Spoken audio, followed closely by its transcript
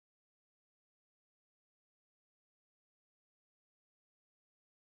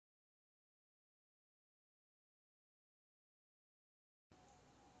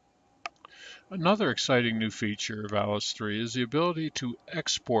Another exciting new feature of Alice 3 is the ability to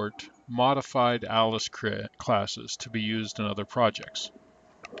export modified Alice classes to be used in other projects.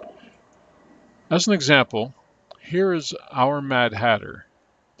 As an example, here is our Mad Hatter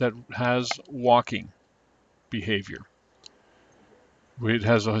that has walking behavior. It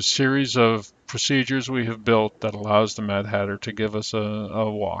has a series of procedures we have built that allows the Mad Hatter to give us a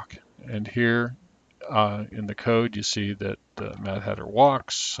walk. And here in the code, you see that the Mad Hatter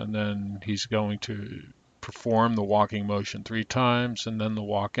walks, and then he's going to perform the walking motion 3 times, and then the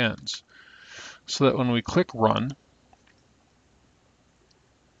walk ends. So that when we click Run,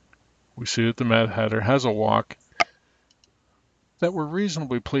 we see that the Mad Hatter has a walk that we're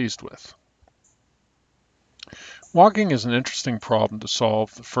reasonably pleased with. Walking is an interesting problem to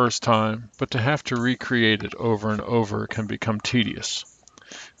solve the first time, but to have to recreate it over and over can become tedious.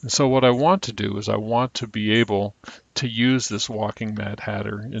 And so what I want to do is I want to be able to use this walking Mad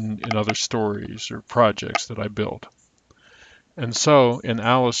Hatter in other stories or projects that I build. And so in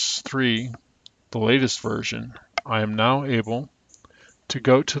Alice 3, the latest version, I am now able to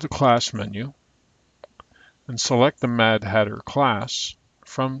go to the class menu and select the Mad Hatter class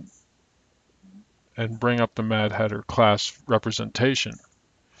and bring up the Mad Hatter class representation,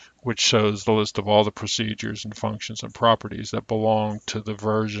 which shows the list of all the procedures and functions and properties that belong to the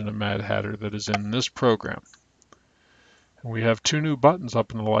version of Mad Hatter that is in this program. And we have 2 new buttons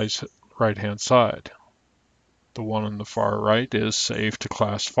up on the right-hand side. The one on the far right is Save to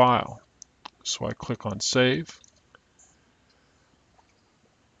Class File. So I click on Save.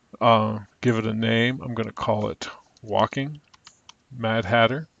 Give it a name. I'm going to call it Walking Mad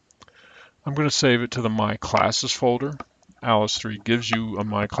Hatter. I'm going to save it to the My Classes folder. Alice 3 gives you a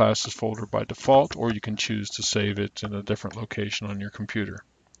My Classes folder by default, or you can choose to save it in a different location on your computer.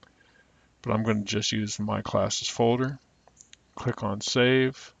 But I'm going to just use the My Classes folder. Click on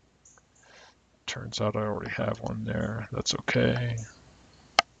Save. Turns out I already have one there. That's okay.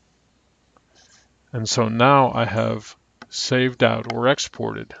 And so now I have saved out or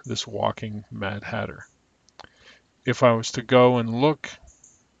exported this walking Mad Hatter. If I was to go and look